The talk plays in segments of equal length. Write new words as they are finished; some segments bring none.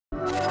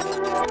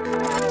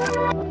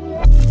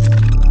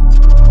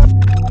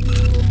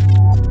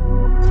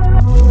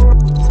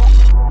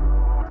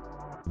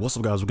What's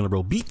up, guys? We're gonna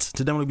brobeatz.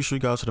 Today I'm gonna be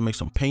showing you guys how to make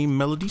some pain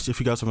melodies. If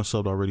you guys haven't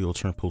subbed already, I'll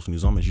turn posting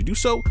these on as you do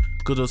so,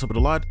 because it does help it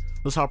a lot.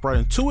 Let's hop right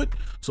into it.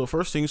 So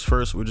first things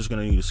first, we're just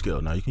gonna need a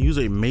scale. Now you can use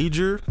a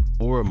major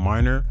or a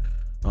minor.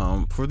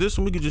 For this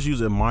one, we could just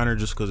use a minor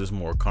just because it's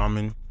more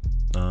common.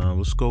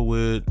 Let's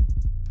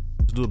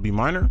do a B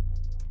minor.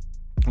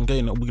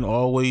 Okay, now we can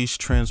always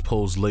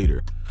transpose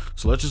later.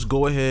 So let's just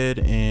go ahead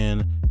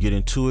and get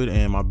into it.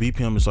 And my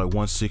BPM is like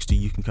 160.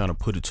 You can kind of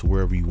put it to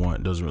wherever you want.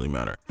 It doesn't really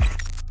matter.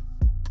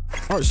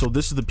 All right, so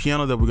this is the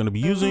piano that we're going to be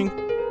using.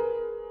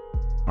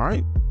 All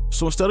right,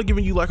 so instead of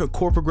giving you like a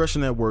chord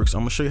progression that works,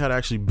 I'm going to show you how to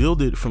actually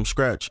build it from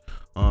scratch,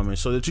 and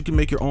so that you can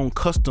make your own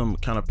custom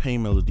kind of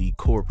pain melody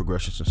chord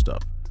progressions and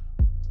stuff.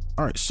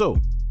 All right, so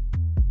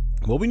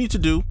what we need to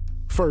do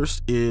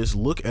first is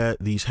look at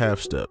these half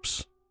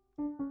steps.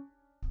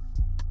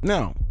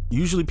 Now,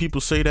 usually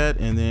people say that,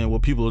 and then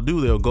what people will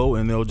do, they'll go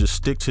and they'll just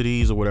stick to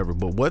these or whatever.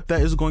 But what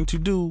that is going to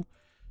do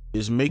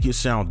is make it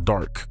sound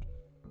dark.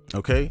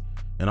 Okay.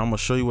 And I'm gonna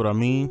show you what I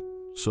mean.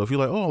 So if you're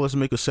like, oh, let's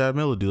make a sad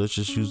melody, let's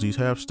just use these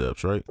half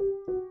steps, right?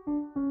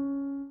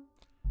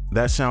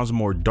 That sounds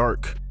more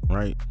dark,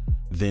 right?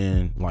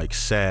 Than like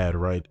sad,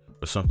 right?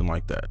 Or something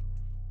like that.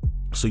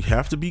 So you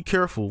have to be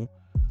careful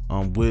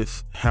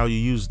with how you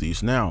use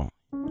these. Now,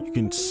 you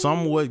can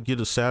somewhat get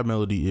a sad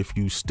melody if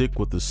you stick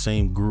with the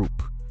same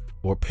group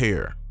or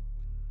pair,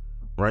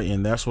 right?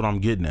 And that's what I'm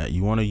getting at.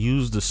 You wanna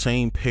use the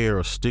same pair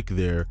or stick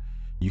there.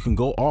 You can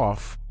go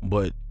off,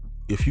 but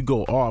if you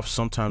go off,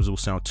 sometimes it will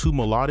sound too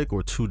melodic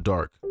or too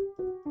dark.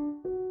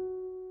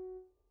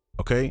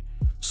 Okay,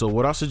 so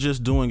what I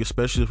suggest doing,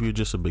 especially if you're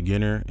just a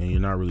beginner and you're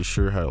not really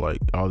sure how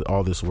like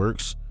all this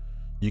works,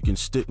 you can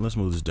stick, let's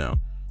move this down.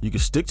 You can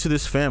stick to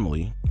this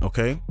family,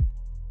 okay,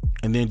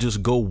 and then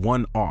just go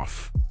one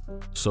off.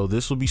 So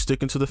this will be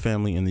sticking to the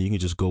family, and then you can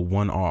just go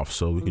one off.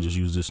 So we can just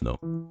use this note,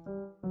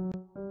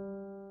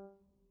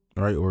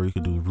 right? Or you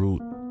could do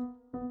root,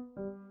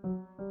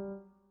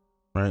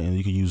 right? And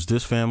you can use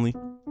this family.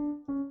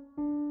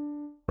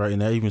 Right,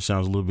 and that even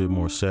sounds a little bit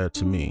more sad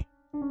to me,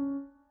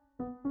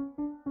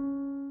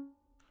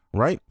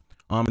 right?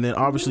 And then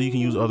obviously you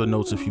can use other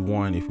notes if you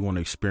want to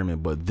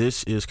experiment, but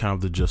this is kind of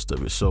the gist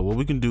of it. So what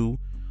we can do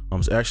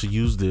is actually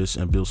use this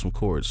and build some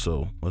chords.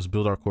 So let's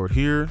build our chord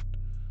here.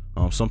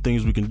 Some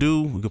things we can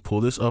do, we can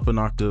pull this up an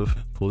octave,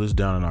 pull this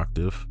down an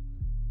octave,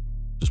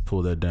 just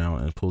pull that down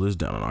and pull this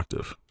down an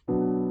octave.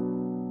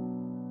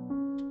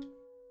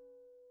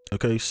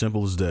 Okay,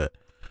 simple as that.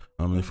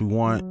 If we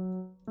want,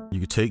 you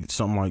could take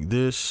something like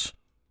this,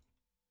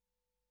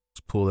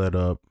 let's pull that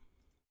up.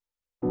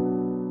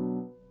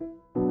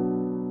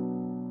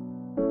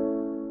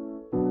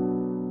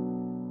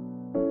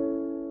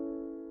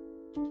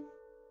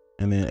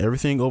 And then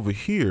everything over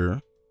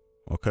here,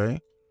 okay,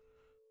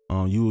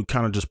 you would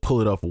kind of just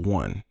pull it up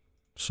one.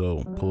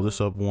 So pull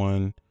this up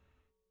one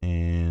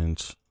and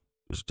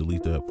just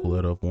delete that, pull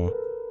that up one.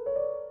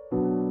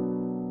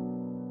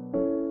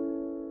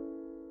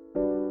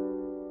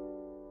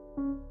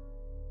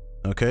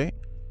 Okay,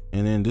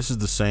 and then this is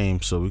the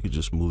same, so we could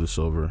just move this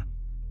over,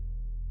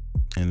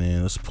 and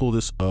then let's pull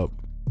this up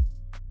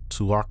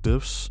 2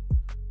 octaves.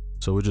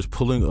 So we're just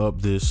pulling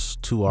up this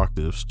 2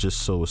 octaves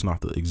just so it's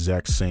not the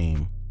exact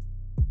same,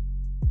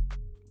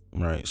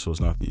 right? So it's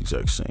not the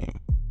exact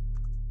same.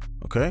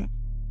 Okay,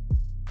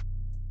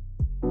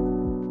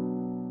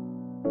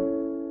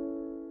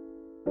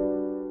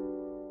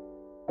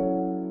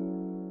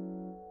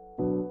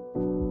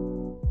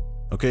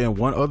 okay, and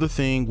one other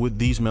thing with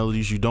these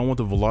melodies, you don't want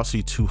the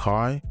velocity too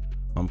high,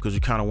 because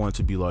you kind of want it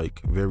to be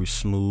like very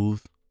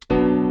smooth.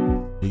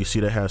 You can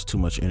see that has too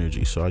much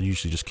energy, so I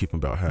usually just keep them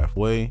about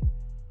halfway.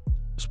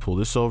 Let's pull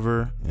this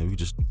over, and we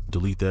just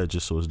delete that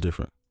just so it's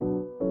different.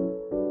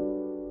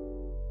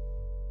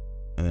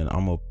 And then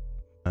I'm gonna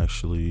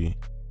actually,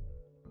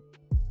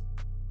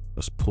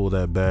 let's pull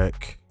that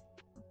back,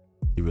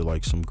 give it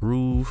like some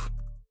groove.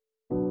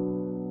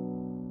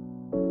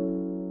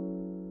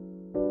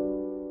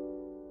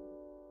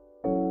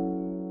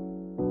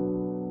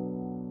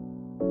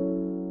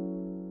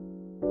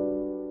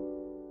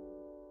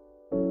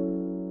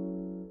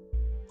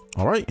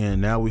 All right,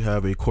 and now we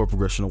have a chord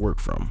progression to work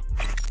from.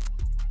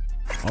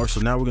 All right,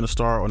 so now we're gonna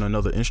start on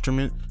another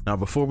instrument. Now,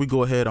 before we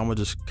go ahead, I'm gonna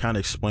just kind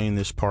of explain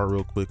this part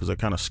real quick because I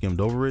kind of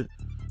skimmed over it.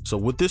 So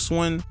with this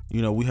one,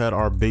 you know, we had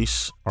our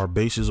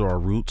bases or our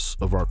roots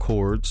of our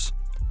chords,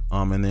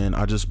 and then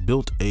I just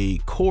built a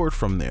chord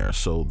from there.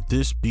 So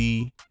this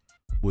B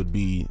would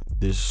be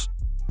this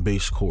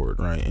bass chord,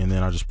 right? And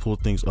then I just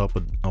pulled things up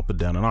and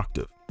down an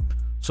octave.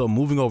 So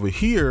moving over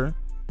here,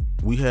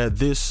 we had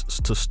this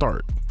to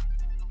start.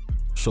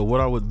 So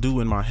what I would do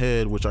in my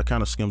head, which I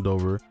kind of skimmed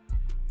over,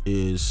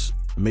 is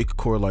make a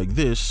chord like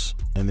this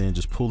and then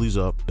just pull these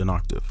up an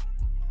octave.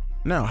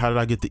 Now, how did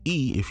I get the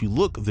E? If you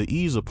look, the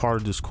E is a part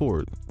of this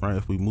chord, right?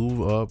 If we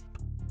move up,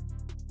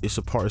 it's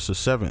a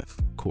 7th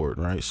chord,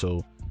 right?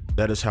 So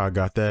that is how I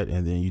got that.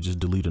 And then you just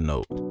delete a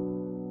note.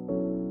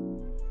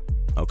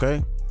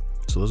 Okay,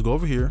 so let's go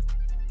over here,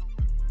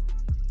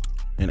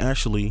 and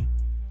actually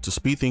to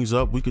speed things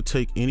up, we could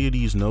take any of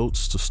these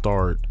notes to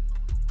start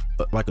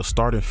like a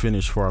start and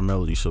finish for our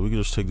melody. So we could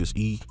just take this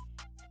E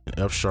and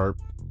F sharp.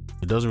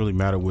 It doesn't really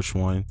matter which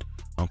one,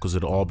 because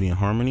it'll all be in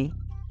harmony,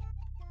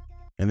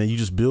 and then you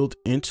just build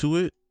into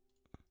it,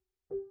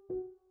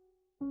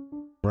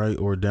 right,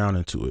 or down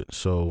into it.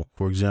 So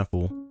for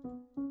example,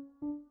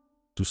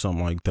 do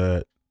something like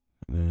that,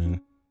 and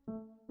then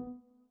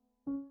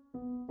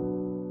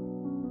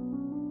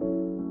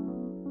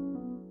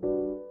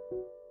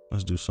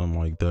let's do something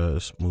like that.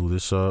 Let's move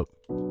this up.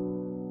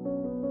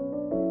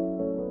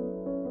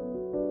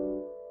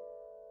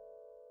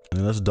 And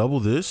then let's double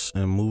this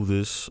and move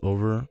this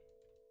over.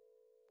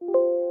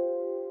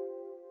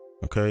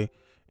 Okay.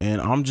 And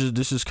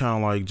this is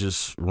kind of like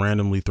just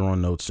randomly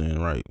throwing notes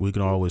in, right? We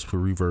can always put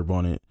reverb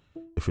on it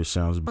if it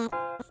sounds.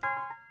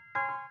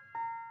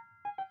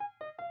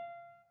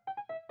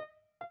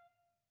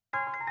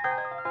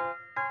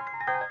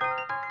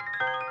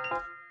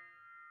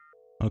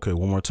 Okay,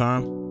 one more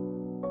time.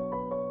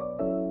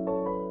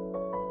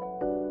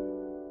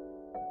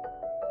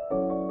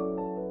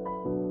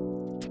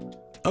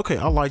 Okay,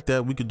 I like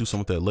that. We could do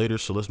something with that later.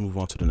 So let's move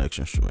on to the next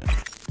instrument.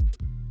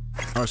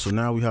 All right, so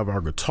now we have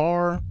our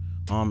guitar.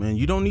 And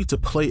you don't need to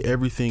play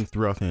everything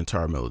throughout the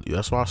entire melody.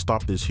 That's why I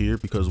stopped this here,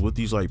 because with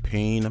these like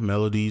pain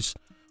melodies,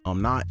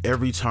 not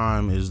every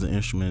time is the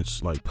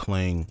instruments like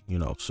playing, you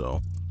know.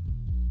 So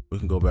we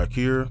can go back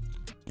here,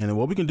 and then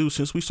what we can do,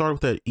 since we started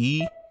with that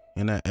E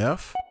and that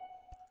F,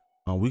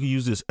 we can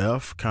use this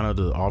F kind of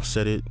to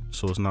offset it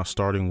so it's not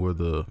starting where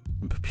the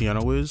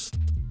piano is.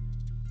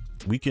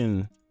 We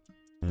can,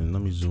 and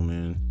let me zoom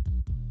in,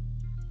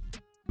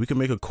 we can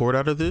make a chord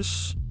out of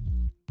this,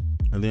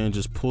 and then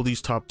just pull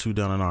these top two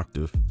down an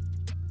octave,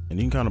 and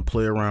you can kind of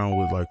play around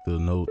with like the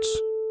notes.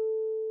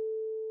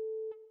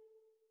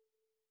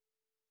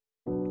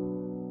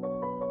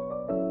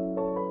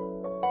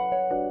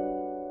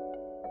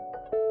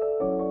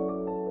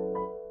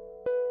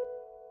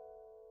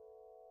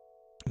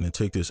 And then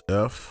take this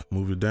F,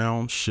 move it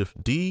down,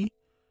 shift D.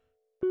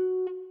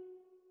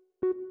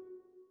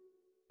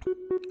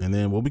 And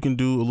then what we can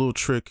do, a little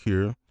trick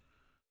here.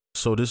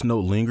 So this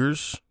note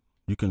lingers.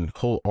 You can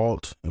hold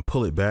Alt and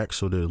pull it back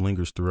so that it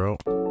lingers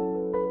throughout. All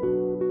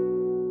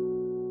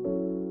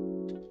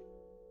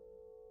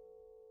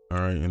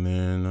right, and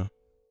then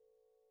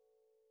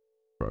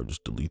probably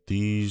just delete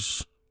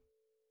these.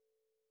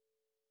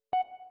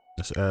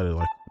 Let's add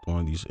like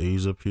one of these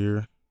A's up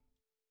here.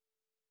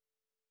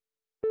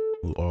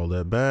 Move all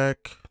that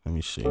back. Let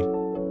me see.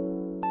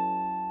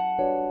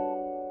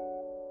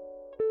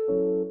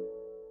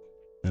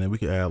 And then we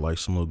can add like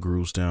some little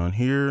grooves down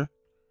here.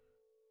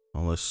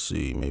 Let's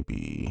see,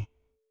 maybe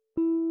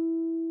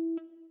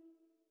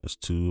that's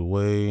two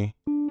away.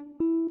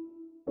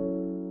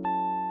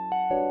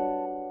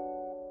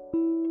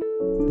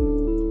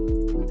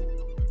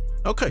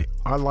 Okay,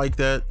 I like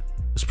that.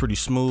 It's pretty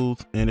smooth.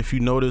 And if you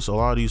notice, a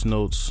lot of these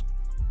notes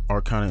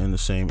are kind of in the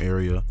same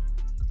area.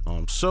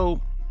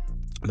 So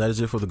that is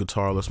it for the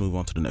guitar. Let's move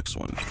on to the next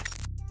one.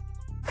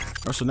 All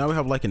right, so now we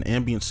have like an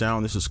ambient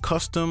sound. This is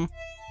custom,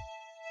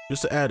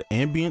 just to add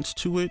ambience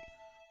to it.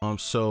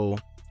 So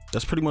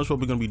that's pretty much what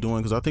we're gonna be doing,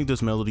 because I think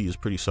this melody is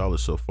pretty solid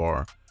so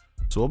far.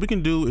 So what we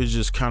can do is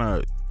just kind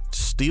of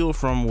steal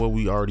from what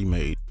we already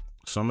made.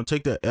 So I'm gonna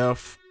take that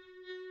F,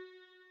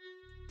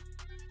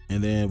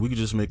 and then we can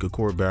just make a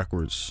chord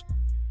backwards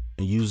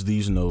and use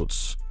these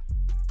notes.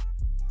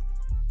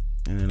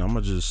 And then I'm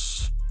gonna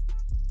just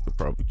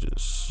probably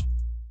just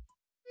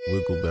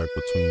wiggle back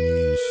between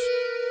these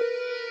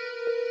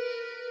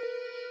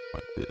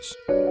like this.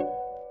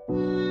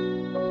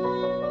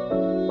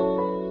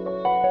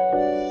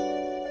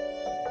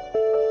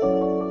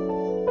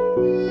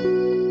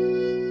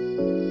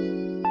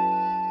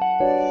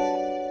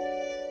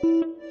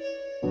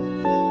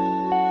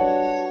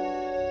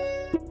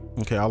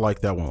 Okay, I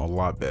like that one a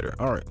lot better.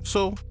 All right,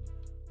 so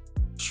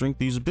shrink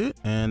these a bit,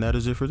 and that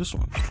is it for this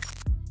one.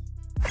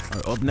 All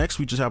right, up next,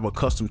 we just have a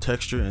custom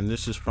texture, and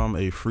this is from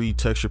a free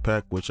texture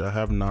pack, which I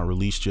have not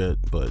released yet,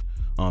 but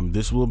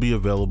this will be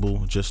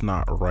available, just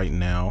not right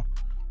now.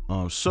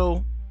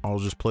 So I'll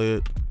just play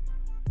it,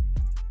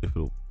 if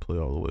it'll play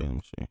all the way. Let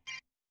me see.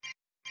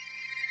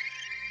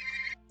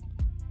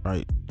 All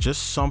right,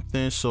 just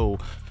something so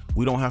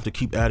we don't have to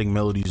keep adding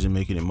melodies and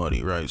making it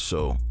muddy, right?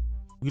 So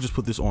we can just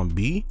put this on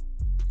B,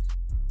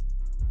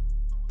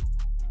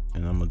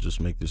 and I'm gonna just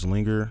make this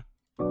linger.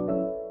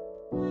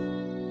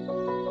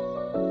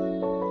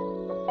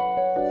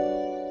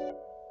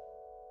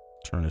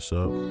 Turn this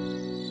up.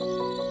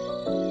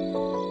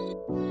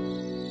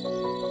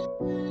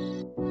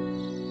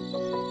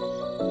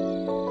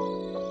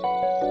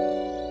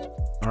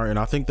 All right, and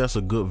I think that's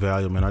a good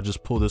value, man. I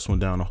just pulled this one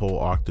down a whole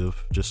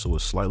octave just so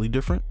it's slightly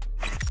different.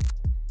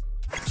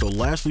 So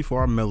lastly,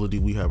 for our melody,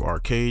 we have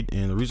arcade,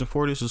 and the reason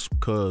for this is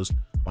because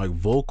like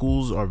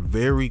vocals are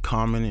very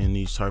common in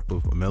these type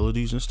of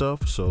melodies and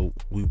stuff, so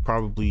we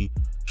probably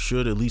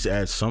should at least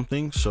add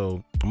something.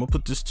 So I'm gonna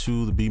put this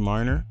to the B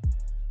minor,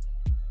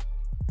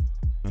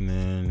 And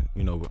then,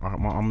 you know,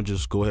 I'm gonna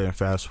just go ahead and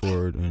fast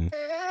forward and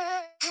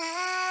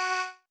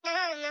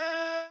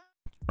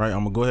right,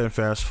 I'm gonna go ahead and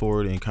fast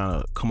forward and kind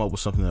of come up with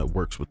something that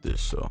works with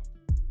this. So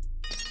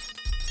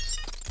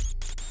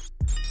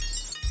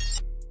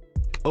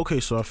okay,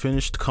 so I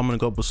finished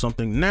coming up with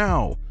something.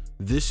 Now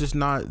this is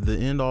not the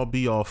end all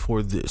be all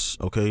for this.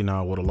 Okay,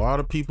 now what a lot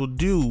of people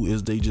do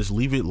is they just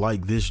leave it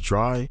like this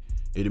dry.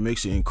 It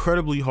makes it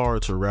incredibly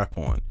hard to rap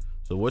on.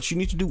 So what you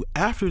need to do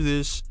after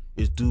this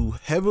is do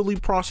heavily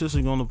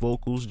processing on the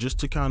vocals just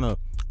to kind of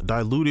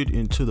dilute it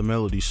into the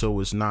melody so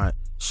it's not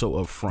so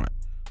upfront.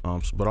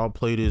 But I'll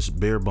play this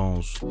bare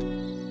bones.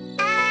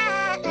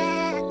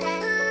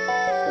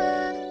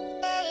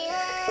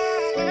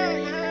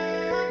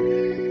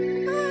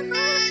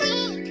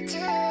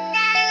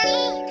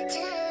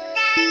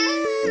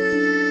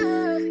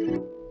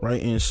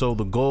 Right, and so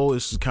the goal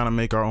is to kind of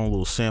make our own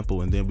little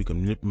sample, and then we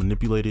can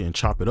manipulate it and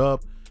chop it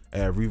up,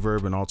 add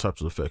reverb and all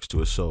types of effects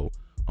to it. So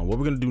what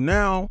we're gonna do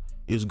now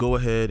is go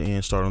ahead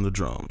and start on the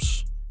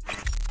drums.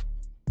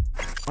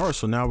 All right,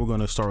 so now we're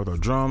gonna start with our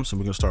drums, and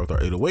we're gonna start with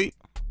our 808.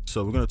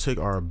 So we're gonna take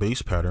our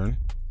bass pattern,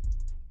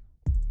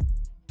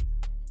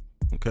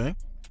 okay,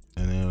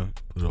 and then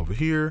put it over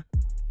here.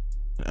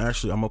 And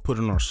actually, I'm gonna put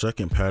in our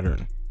second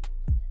pattern.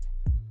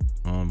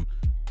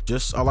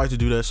 I like to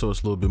do that so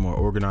it's a little bit more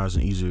organized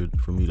and easier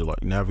for me to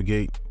like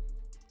navigate.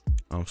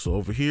 So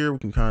over here we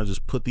can kind of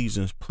just put these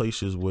in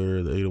places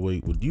where the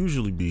 808 would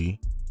usually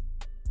be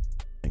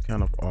and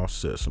kind of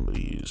offset some of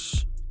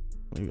these.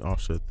 Maybe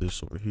offset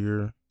this over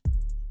here.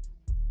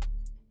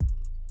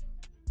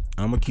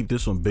 I'm gonna keep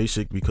this one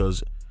basic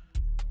because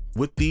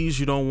with these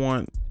you don't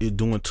want it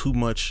doing too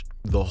much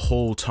the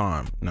whole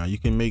time. Now you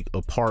can make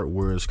a part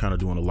where it's kind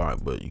of doing a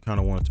lot, but you kind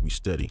of want it to be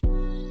steady.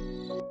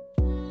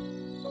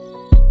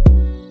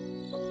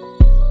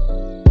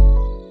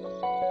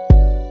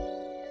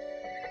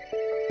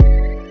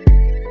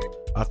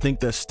 I think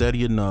that's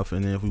steady enough,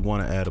 and then if we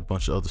want to add a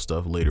bunch of other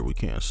stuff later we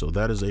can. So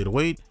that is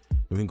 808.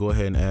 We can go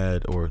ahead and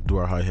add or do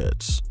our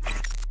hi-hats.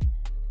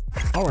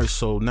 All right,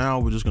 so now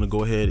we're just gonna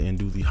go ahead and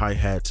do the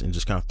hi-hats and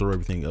just kind of throw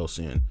everything else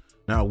in.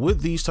 Now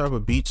with these type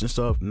of beats and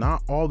stuff,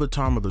 not all the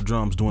time are the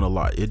drums doing a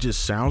lot. It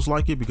just sounds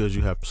like it because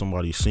you have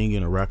somebody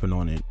singing or rapping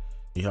on it.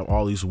 You have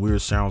all these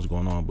weird sounds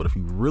going on, but if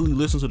you really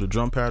listen to the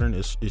drum pattern,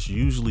 it's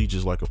usually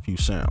just like a few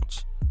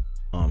sounds.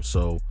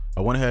 So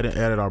I went ahead and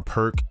added our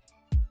perk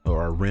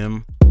or our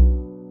rim,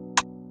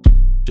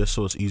 just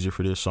so it's easier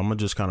for this. So I'm gonna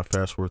just kind of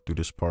fast forward through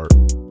this part.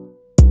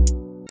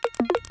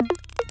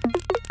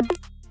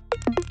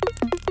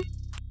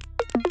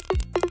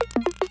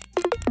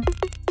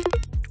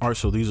 All right,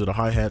 so these are the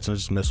hi-hats, and I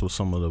just messed with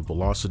some of the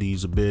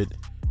velocities a bit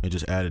and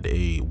just added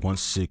a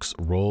 1/6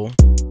 roll.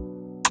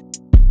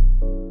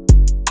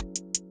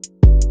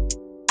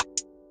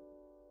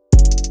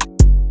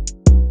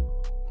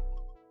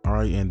 All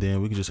right, and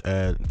then we can just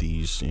add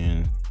these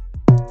in.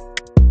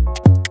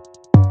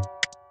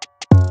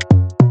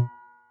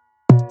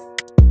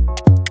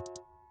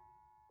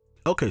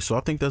 Okay, so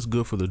I think that's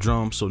good for the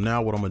drum. So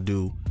now what I'm gonna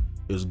do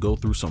is go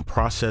through some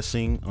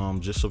processing,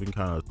 just so we can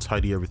kind of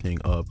tidy everything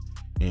up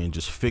and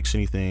just fix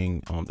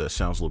anything that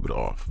sounds a little bit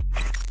off.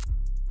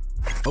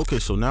 Okay,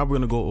 so now we're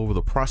gonna go over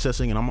the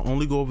processing, and I'm gonna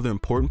only go over the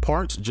important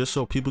parts just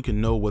so people can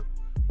know what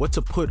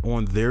to put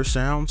on their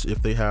sounds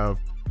if they have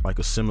like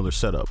a similar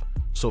setup.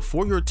 So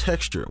for your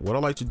texture, what I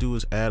like to do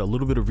is add a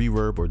little bit of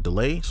reverb or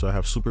delay. So I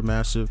have super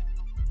massive,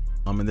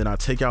 and then I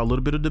take out a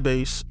little bit of the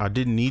bass. I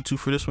didn't need to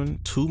for this one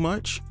too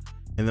much.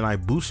 And then I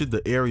boosted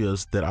the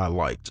areas that I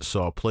liked.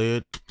 So I'll play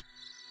it.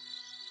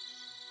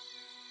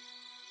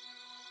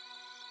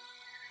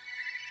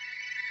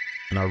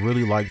 And I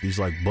really like these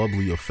like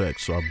bubbly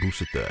effects, so I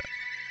boosted that.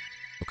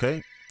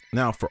 Okay,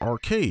 now for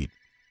arcade.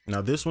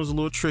 Now this one's a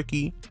little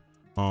tricky.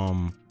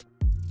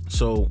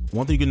 So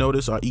one thing you can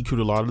notice, I EQ'd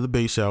a lot of the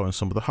bass out and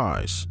some of the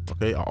highs.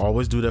 Okay, I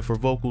always do that for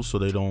vocals so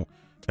they don't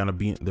kind of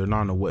they're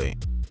not in the way.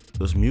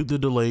 Let's mute the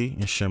delay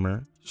and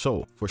shimmer.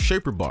 So for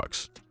shaper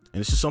box, and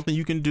this is something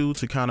you can do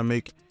to kind of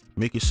make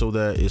it so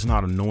that it's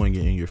not annoying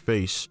it in your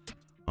face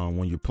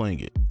when you're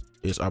playing it,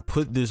 is I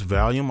put this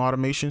volume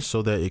automation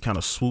so that it kind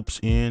of swoops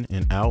in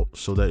and out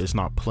so that it's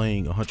not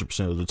playing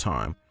 100% of the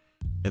time.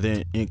 And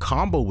then in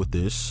combo with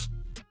this,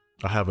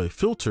 I have a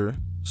filter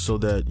so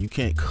that you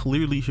can't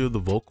clearly hear the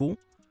vocal.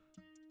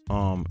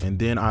 And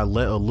then I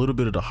let a little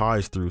bit of the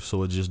highs through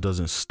so it just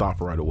doesn't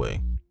stop right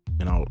away.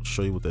 And I'll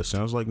show you what that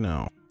sounds like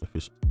now. If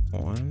it's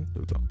on,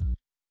 there we go.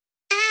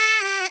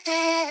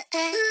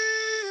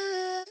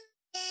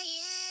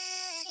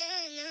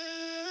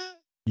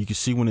 You can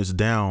see when it's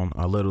down,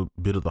 I let a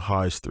bit of the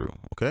highs through,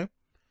 okay?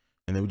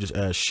 And then we just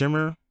add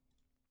shimmer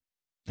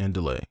and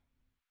delay.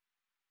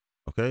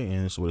 Okay,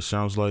 and this is what it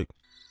sounds like.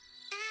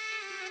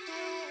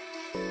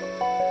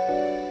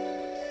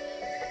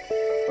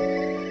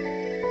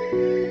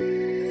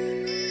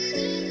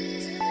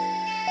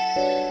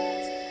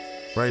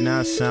 Right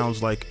now it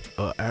sounds like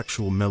an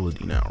actual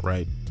melody now,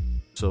 right?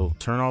 So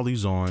turn all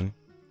these on.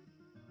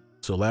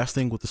 So last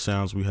thing with the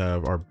sounds, we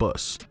have our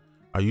bus.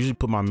 I usually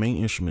put my main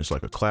instruments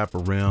like a clap, a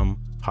rim,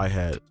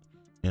 hi-hat,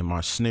 and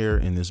my snare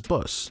in this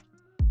bus.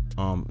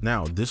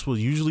 Now this will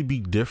usually be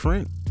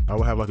different. I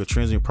will have like a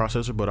transient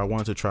processor, but I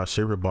wanted to try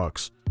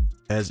SaberBox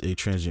as a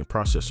transient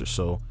processor.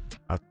 So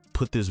I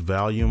put this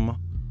volume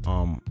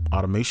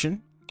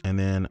automation, and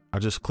then I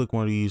just click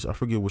one of these. I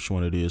forget which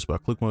one it is, but I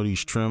click one of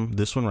these trim,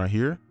 this one right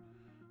here,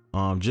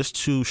 just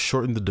to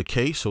shorten the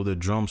decay so the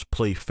drums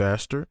play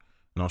faster.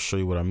 And I'll show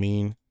you what I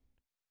mean.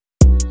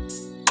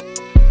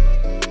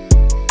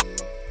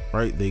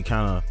 Right, they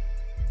kind of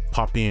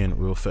pop in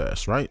real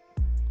fast, right?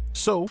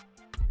 So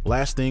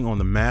last thing on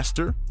the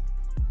master,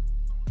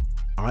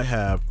 I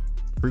have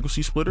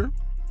frequency splitter.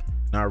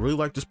 Now I really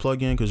like this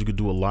plugin because you could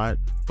do a lot,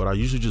 but I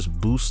usually just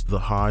boost the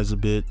highs a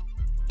bit,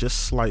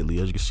 just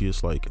slightly. As you can see,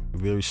 it's like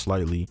very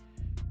slightly.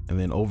 And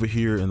then over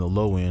here in the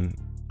low end,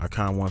 I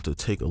kind of want to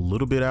take a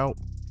little bit out.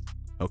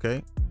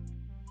 Okay.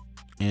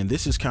 And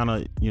this is kind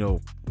of, you know,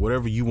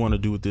 whatever you want to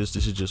do with this.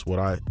 This is just what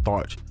I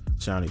thought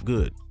sounded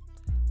good.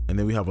 And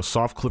then we have a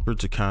soft clipper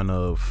to kind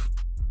of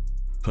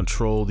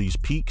control these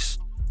peaks.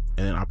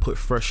 And then I put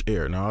fresh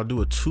air. Now I'll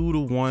do a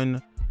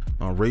 2-to-1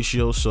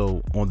 ratio.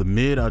 So on the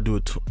mid, I do a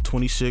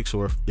 26,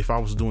 or if I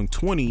was doing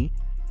 20,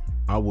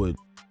 I would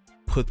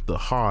put the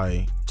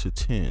high to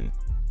 10.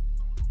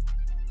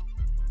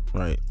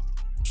 Right.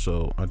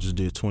 So I just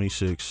did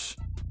 26,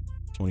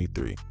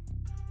 23.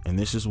 And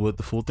this is what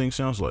the full thing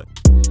sounds like.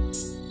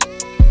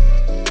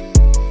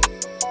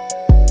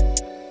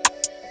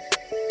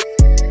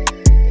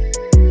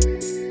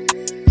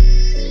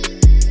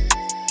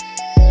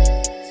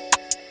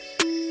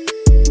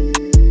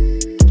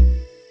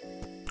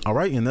 All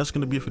right, and that's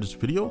going to be it for this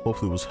video.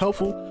 Hopefully it was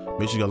helpful.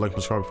 Make sure you guys like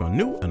and subscribe if you're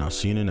new, and I'll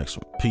see you in the next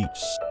one.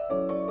 Peace.